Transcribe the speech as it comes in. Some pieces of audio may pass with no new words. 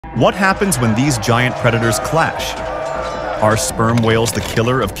What happens when these giant predators clash? Are sperm whales the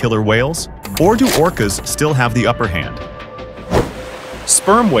killer of killer whales? Or do orcas still have the upper hand?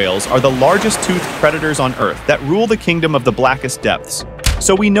 Sperm whales are the largest toothed predators on Earth that rule the kingdom of the blackest depths.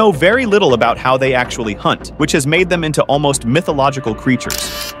 So we know very little about how they actually hunt, which has made them into almost mythological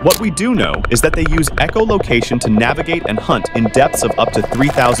creatures. What we do know is that they use echolocation to navigate and hunt in depths of up to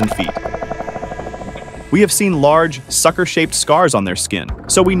 3,000 feet. We have seen large, sucker-shaped scars on their skin,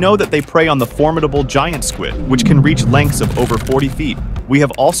 so we know that they prey on the formidable giant squid, which can reach lengths of over 40 feet. We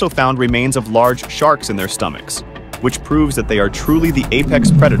have also found remains of large sharks in their stomachs, which proves that they are truly the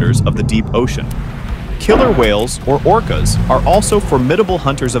apex predators of the deep ocean. Killer whales, or orcas, are also formidable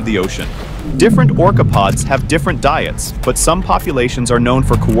hunters of the ocean. Different orca pods have different diets, but some populations are known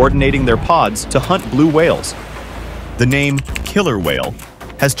for coordinating their pods to hunt blue whales. The name killer whale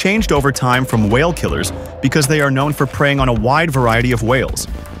has changed over time from whale killers because they are known for preying on a wide variety of whales,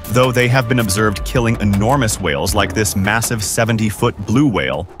 though they have been observed killing enormous whales like this massive 70-foot blue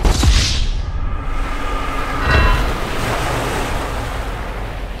whale.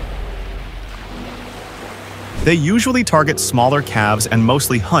 They usually target smaller calves and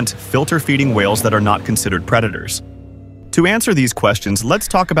mostly hunt filter-feeding whales that are not considered predators. To answer these questions, let's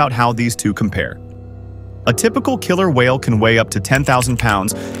talk about how these two compare. A typical killer whale can weigh up to 10,000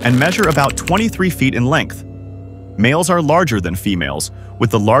 pounds and measure about 23 feet in length. Males are larger than females, with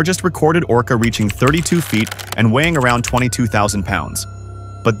the largest recorded orca reaching 32 feet and weighing around 22,000 pounds.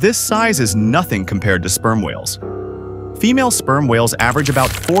 But this size is nothing compared to sperm whales. Female sperm whales average about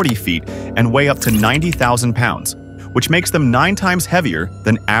 40 feet and weigh up to 90,000 pounds, which makes them 9 times heavier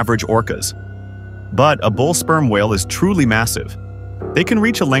than average orcas. But a bull sperm whale is truly massive. They can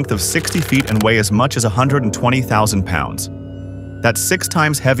reach a length of 60 feet and weigh as much as 120,000 pounds. That's 6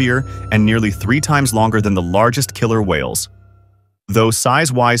 times heavier and nearly 3 times longer than the largest killer whales. Though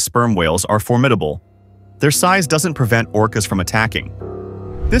size-wise sperm whales are formidable, their size doesn't prevent orcas from attacking.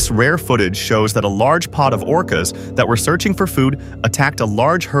 This rare footage shows that a large pod of orcas that were searching for food attacked a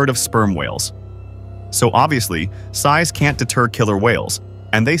large herd of sperm whales. So obviously, size can't deter killer whales,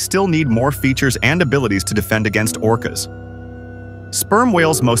 and they still need more features and abilities to defend against orcas. Sperm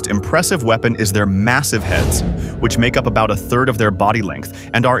whales' most impressive weapon is their massive heads, which make up about a third of their body length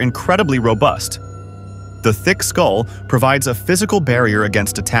and are incredibly robust. The thick skull provides a physical barrier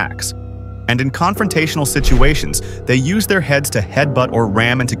against attacks. And in confrontational situations, they use their heads to headbutt or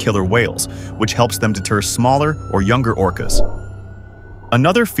ram into killer whales, which helps them deter smaller or younger orcas.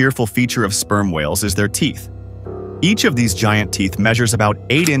 Another fearful feature of sperm whales is their teeth. Each of these giant teeth measures about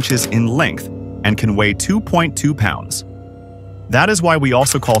 8 inches in length and can weigh 2.2 pounds. That is why we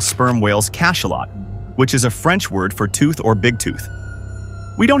also call sperm whales cachalot, which is a French word for tooth or big tooth.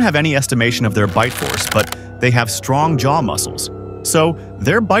 We don't have any estimation of their bite force, but they have strong jaw muscles. So,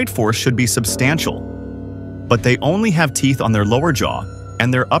 their bite force should be substantial. But they only have teeth on their lower jaw,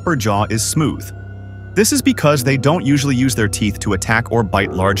 and their upper jaw is smooth. This is because they don't usually use their teeth to attack or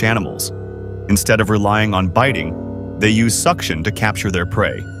bite large animals. Instead of relying on biting, they use suction to capture their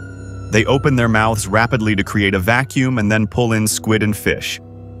prey. They open their mouths rapidly to create a vacuum and then pull in squid and fish.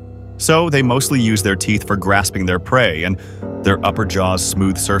 So, they mostly use their teeth for grasping their prey, and their upper jaw's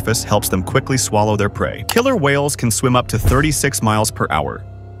smooth surface helps them quickly swallow their prey. Killer whales can swim up to 36 miles per hour,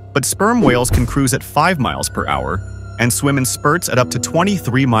 but sperm whales can cruise at 5 miles per hour and swim in spurts at up to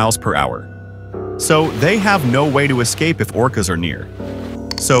 23 miles per hour. So they have no way to escape if orcas are near.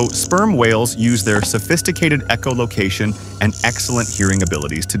 So sperm whales use their sophisticated echolocation and excellent hearing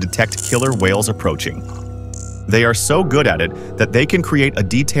abilities to detect killer whales approaching. They are so good at it that they can create a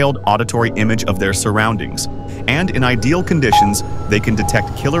detailed auditory image of their surroundings, and in ideal conditions, they can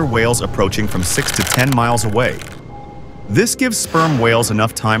detect killer whales approaching from 6 to 10 miles away. This gives sperm whales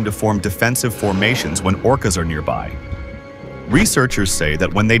enough time to form defensive formations when orcas are nearby. Researchers say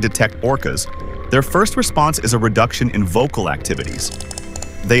that when they detect orcas, their first response is a reduction in vocal activities.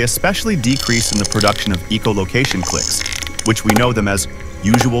 They especially decrease in the production of echolocation clicks, which we know them as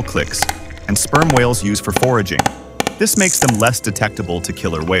usual clicks, and sperm whales use for foraging. This makes them less detectable to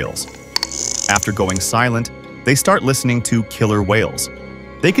killer whales. After going silent, they start listening to killer whales.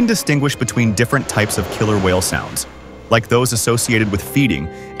 They can distinguish between different types of killer whale sounds, like those associated with feeding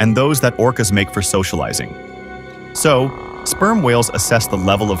and those that orcas make for socializing. So, sperm whales assess the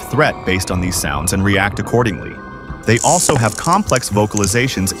level of threat based on these sounds and react accordingly. They also have complex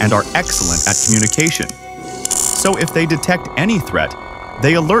vocalizations and are excellent at communication. So if they detect any threat,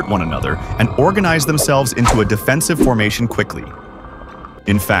 they alert one another and organize themselves into a defensive formation quickly.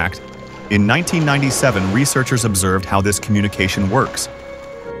 In fact, in 1997, researchers observed how this communication works.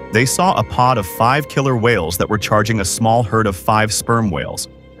 They saw a pod of 5 killer whales that were charging a small herd of 5 sperm whales.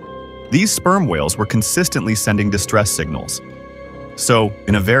 These sperm whales were consistently sending distress signals. So,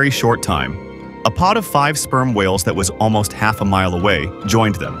 in a very short time, a pod of 5 sperm whales that was almost half a mile away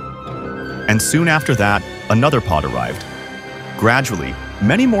joined them. And soon after that, another pod arrived. Gradually,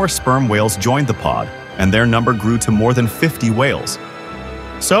 many more sperm whales joined the pod, and their number grew to more than 50 whales.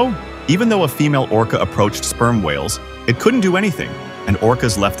 So, even though a female orca approached sperm whales, it couldn't do anything, and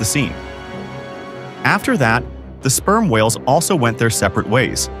orcas left the scene. After that, the sperm whales also went their separate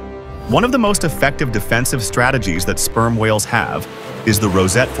ways. One of the most effective defensive strategies that sperm whales have is the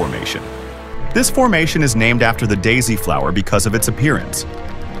Rosette formation. This formation is named after the daisy flower because of its appearance.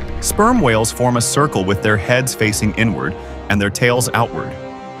 Sperm whales form a circle with their heads facing inward and their tails outward.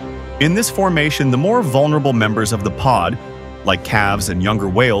 In this formation, the more vulnerable members of the pod, like calves and younger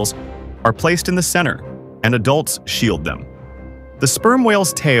whales, are placed in the center, and adults shield them. The sperm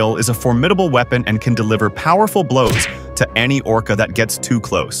whale's tail is a formidable weapon and can deliver powerful blows to any orca that gets too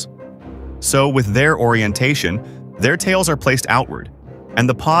close. So, with their orientation, their tails are placed outward, and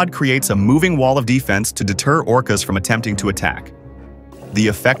the pod creates a moving wall of defense to deter orcas from attempting to attack. The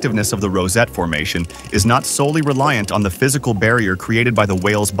effectiveness of the Rosette formation is not solely reliant on the physical barrier created by the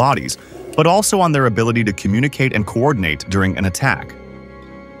whales' bodies, but also on their ability to communicate and coordinate during an attack.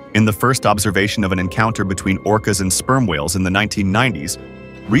 In the first observation of an encounter between orcas and sperm whales in the 1990s,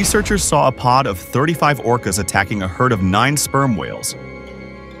 researchers saw a pod of 35 orcas attacking a herd of 9 sperm whales.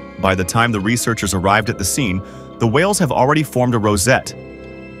 By the time the researchers arrived at the scene, the whales have already formed a rosette.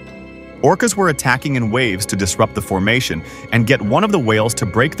 Orcas were attacking in waves to disrupt the formation and get one of the whales to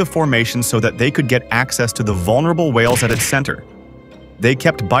break the formation so that they could get access to the vulnerable whales at its center. They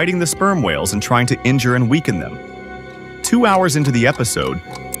kept biting the sperm whales and trying to injure and weaken them. 2 hours into the episode,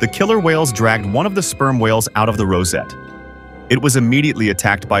 the killer whales dragged one of the sperm whales out of the rosette. It was immediately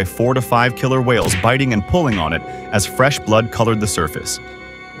attacked by 4 to 5 killer whales biting and pulling on it as fresh blood colored the surface.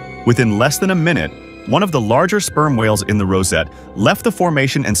 Within less than a minute, one of the larger sperm whales in the rosette left the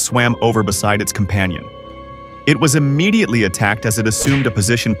formation and swam over beside its companion. It was immediately attacked as it assumed a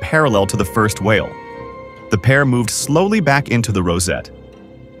position parallel to the first whale. The pair moved slowly back into the rosette.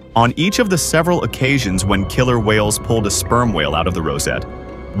 On each of the several occasions when killer whales pulled a sperm whale out of the rosette,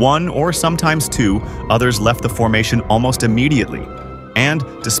 1 or sometimes 2 others left the formation almost immediately, and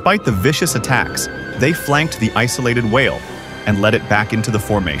despite the vicious attacks, they flanked the isolated whale and led it back into the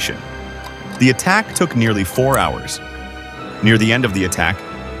formation. The attack took nearly 4 hours. Near the end of the attack,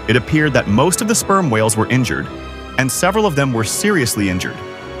 it appeared that most of the sperm whales were injured, and several of them were seriously injured.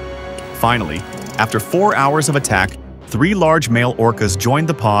 Finally, after 4 hours of attack, 3 large male orcas joined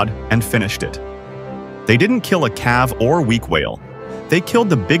the pod and finished it. They didn't kill a calf or weak whale. They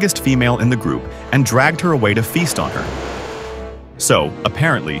killed the biggest female in the group and dragged her away to feast on her. So,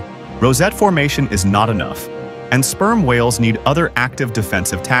 apparently, rosette formation is not enough, and sperm whales need other active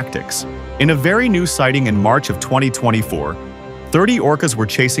defensive tactics. In a very new sighting in March of 2024, 30 orcas were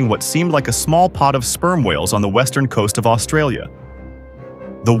chasing what seemed like a small pod of sperm whales on the western coast of Australia.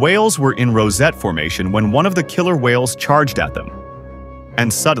 The whales were in rosette formation when one of the killer whales charged at them.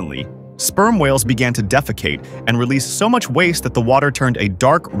 And suddenly, sperm whales began to defecate and release so much waste that the water turned a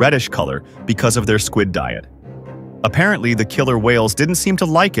dark reddish color because of their squid diet. Apparently, the killer whales didn't seem to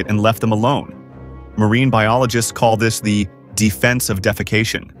like it and left them alone. Marine biologists call this the defense of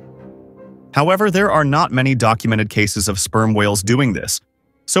defecation. However, there are not many documented cases of sperm whales doing this,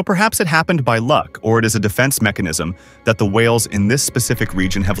 so perhaps it happened by luck or it is a defense mechanism that the whales in this specific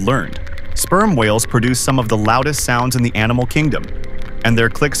region have learned. Sperm whales produce some of the loudest sounds in the animal kingdom, and their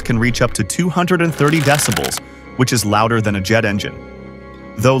clicks can reach up to 230 decibels, which is louder than a jet engine.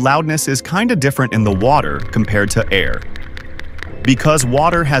 Though loudness is kinda different in the water compared to air, because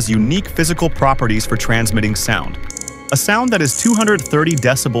water has unique physical properties for transmitting sound. A sound that is 230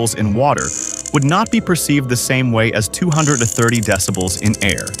 decibels in water would not be perceived the same way as 230 decibels in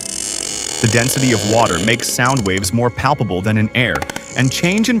air. The density of water makes sound waves more palpable than in air, and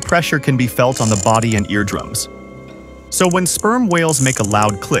change in pressure can be felt on the body and eardrums. So when sperm whales make a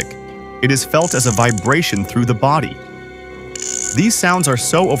loud click, it is felt as a vibration through the body. These sounds are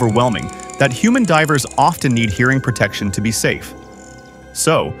so overwhelming that human divers often need hearing protection to be safe.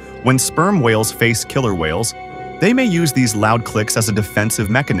 So, when sperm whales face killer whales, they may use these loud clicks as a defensive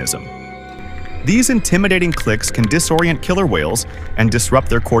mechanism. These intimidating clicks can disorient killer whales and disrupt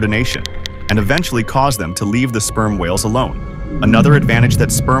their coordination, and eventually cause them to leave the sperm whales alone. Another advantage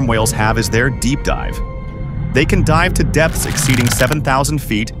that sperm whales have is their deep dive. They can dive to depths exceeding 7,000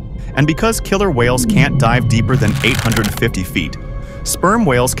 feet, and because killer whales can't dive deeper than 850 feet, sperm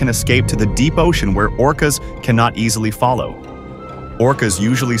whales can escape to the deep ocean where orcas cannot easily follow. Orcas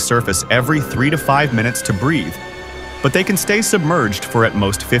usually surface every 3 to 5 minutes to breathe. but they can stay submerged for at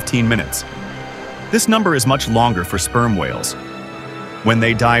most 15 minutes. This number is much longer for sperm whales. When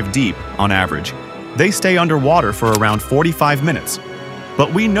they dive deep, on average, they stay underwater for around 45 minutes,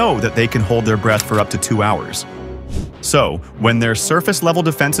 but we know that they can hold their breath for up to 2 hours. So, when their surface-level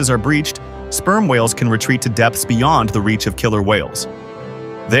defenses are breached, sperm whales can retreat to depths beyond the reach of killer whales.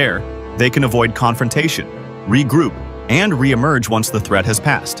 There, they can avoid confrontation, regroup, and re-emerge once the threat has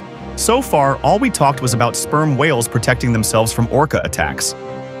passed. So far, all we talked was about sperm whales protecting themselves from orca attacks.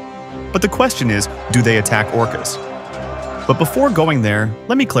 But the question is, do they attack orcas? But before going there,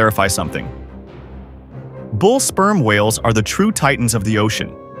 let me clarify something. Bull sperm whales are the true titans of the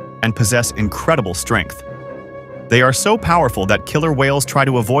ocean and possess incredible strength. They are so powerful that killer whales try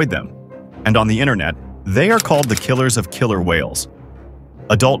to avoid them, and on the internet, they are called the killers of killer whales.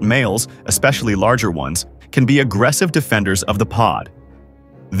 Adult males, especially larger ones, can be aggressive defenders of the pod.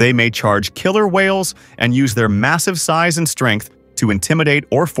 They may charge killer whales and use their massive size and strength to intimidate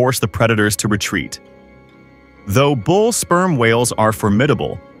or force the predators to retreat. Though bull sperm whales are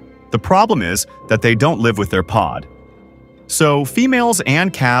formidable, the problem is that they don't live with their pod. So females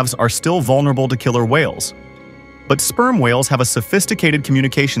and calves are still vulnerable to killer whales. But sperm whales have a sophisticated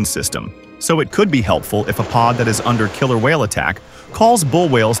communication system, so it could be helpful if a pod that is under killer whale attack calls bull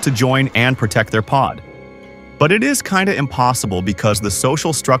whales to join and protect their pod. But it is kinda impossible because the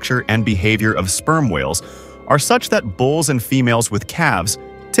social structure and behavior of sperm whales are such that bulls and females with calves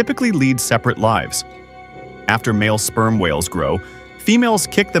typically lead separate lives. After male sperm whales grow, females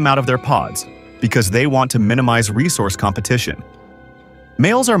kick them out of their pods because they want to minimize resource competition.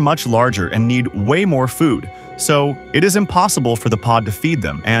 Males are much larger and need way more food, so it is impossible for the pod to feed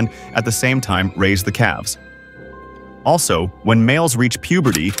them and, at the same time, raise the calves. Also, when males reach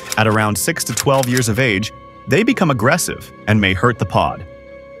puberty at around 6 to 12 years of age, they become aggressive and may hurt the pod.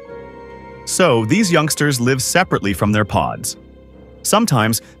 So, these youngsters live separately from their pods.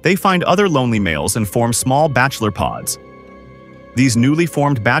 Sometimes, they find other lonely males and form small bachelor pods. These newly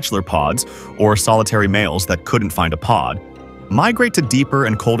formed bachelor pods, or solitary males that couldn't find a pod, migrate to deeper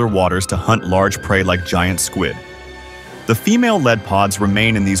and colder waters to hunt large prey like giant squid. The female-led pods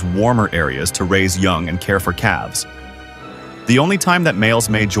remain in these warmer areas to raise young and care for calves. The only time that males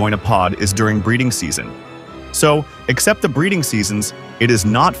may join a pod is during breeding season. So, except the breeding seasons, it is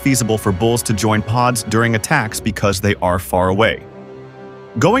not feasible for bulls to join pods during attacks because they are far away.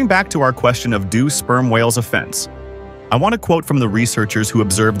 Going back to our question of do sperm whales offense, I want to quote from the researchers who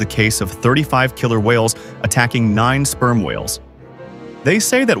observed the case of 35 killer whales attacking 9 sperm whales. They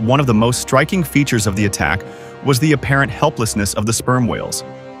say that one of the most striking features of the attack was the apparent helplessness of the sperm whales.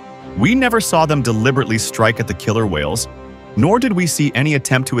 We never saw them deliberately strike at the killer whales, nor did we see any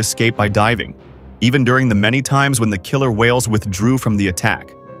attempt to escape by diving, even during the many times when the killer whales withdrew from the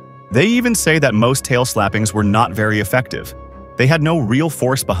attack. They even say that most tail slappings were not very effective. They had no real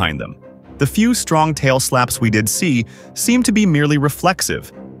force behind them. The few strong tail slaps we did see seemed to be merely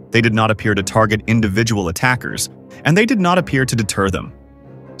reflexive. They did not appear to target individual attackers, and they did not appear to deter them.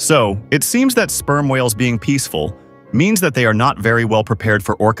 So, it seems that sperm whales being peaceful means that they are not very well prepared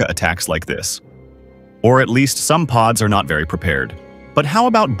for orca attacks like this. Or at least some pods are not very prepared. But how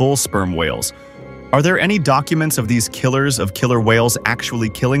about bull sperm whales? Are there any documents of these killers of killer whales actually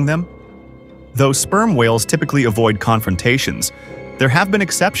killing them? Though sperm whales typically avoid confrontations, there have been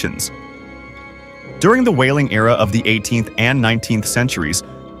exceptions. During the whaling era of the 18th and 19th centuries,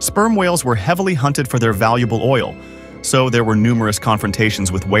 sperm whales were heavily hunted for their valuable oil, so there were numerous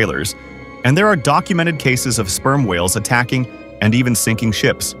confrontations with whalers, and there are documented cases of sperm whales attacking and even sinking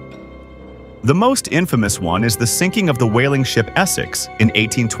ships. The most infamous one is the sinking of the whaling ship Essex in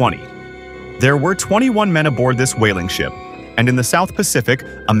 1820. There were 21 men aboard this whaling ship, and in the South Pacific,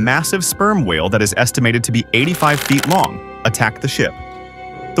 a massive sperm whale that is estimated to be 85 feet long attacked the ship.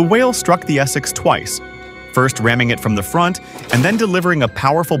 The whale struck the Essex twice, first ramming it from the front and then delivering a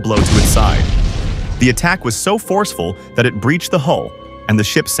powerful blow to its side. The attack was so forceful that it breached the hull, and the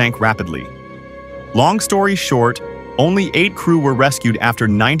ship sank rapidly. Long story short, only 8 crew were rescued after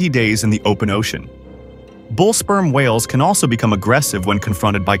 90 days in the open ocean. Bull sperm whales can also become aggressive when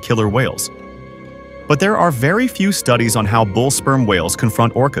confronted by killer whales. But there are very few studies on how bull sperm whales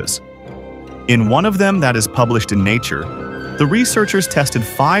confront orcas. In one of them that is published in Nature, the researchers tested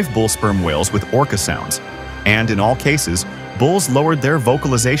 5 bull sperm whales with orca sounds, and in all cases, bulls lowered their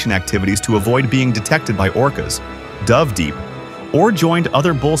vocalization activities to avoid being detected by orcas, dove deep, or joined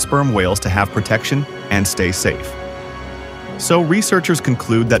other bull sperm whales to have protection and stay safe. So researchers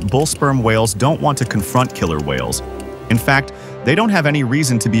conclude that bull sperm whales don't want to confront killer whales. In fact, they don't have any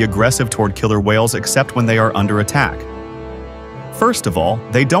reason to be aggressive toward killer whales except when they are under attack. First of all,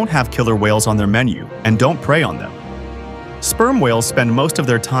 they don't have killer whales on their menu and don't prey on them. Sperm whales spend most of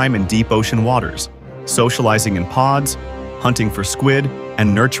their time in deep ocean waters, socializing in pods, hunting for squid,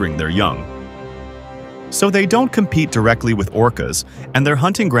 and nurturing their young. So they don't compete directly with orcas, and their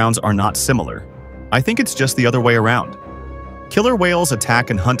hunting grounds are not similar. I think it's just the other way around. Killer whales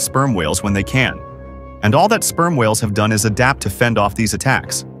attack and hunt sperm whales when they can, and all that sperm whales have done is adapt to fend off these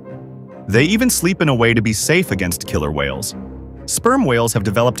attacks. They even sleep in a way to be safe against killer whales. Sperm whales have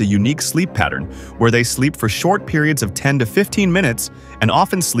developed a unique sleep pattern where they sleep for short periods of 10 to 15 minutes and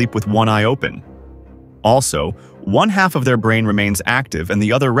often sleep with one eye open. Also, one half of their brain remains active and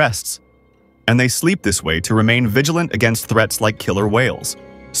the other rests, and they sleep this way to remain vigilant against threats like killer whales.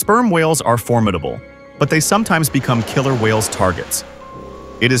 Sperm whales are formidable, but they sometimes become killer whales' targets.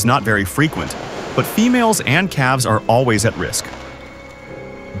 It is not very frequent, but females and calves are always at risk.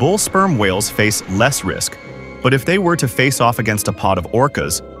 Bull sperm whales face less risk, but if they were to face off against a pod of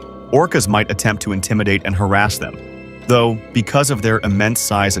orcas, orcas might attempt to intimidate and harass them. Though, because of their immense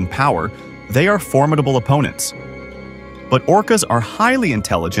size and power, they are formidable opponents. But orcas are highly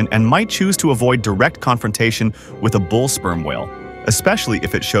intelligent and might choose to avoid direct confrontation with a bull sperm whale, especially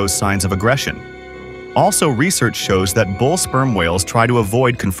if it shows signs of aggression. Also, research shows that bull sperm whales try to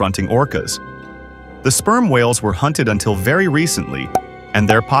avoid confronting orcas. The sperm whales were hunted until very recently, and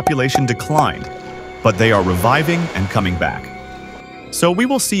their population declined, but they are reviving and coming back. So we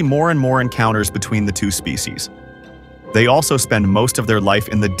will see more and more encounters between the two species. They also spend most of their life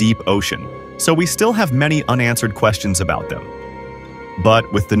in the deep ocean, so we still have many unanswered questions about them.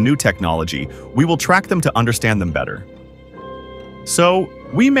 But with the new technology, we will track them to understand them better. So,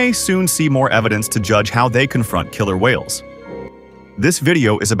 we may soon see more evidence to judge how they confront killer whales. This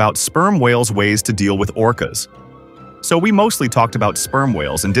video is about sperm whales' ways to deal with orcas. So we mostly talked about sperm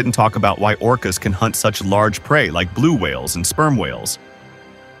whales and didn't talk about why orcas can hunt such large prey like blue whales and sperm whales.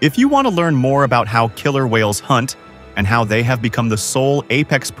 If you want to learn more about how killer whales hunt and how they have become the sole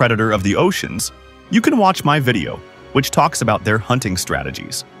apex predator of the oceans, you can watch my video, which talks about their hunting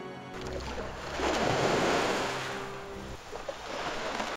strategies.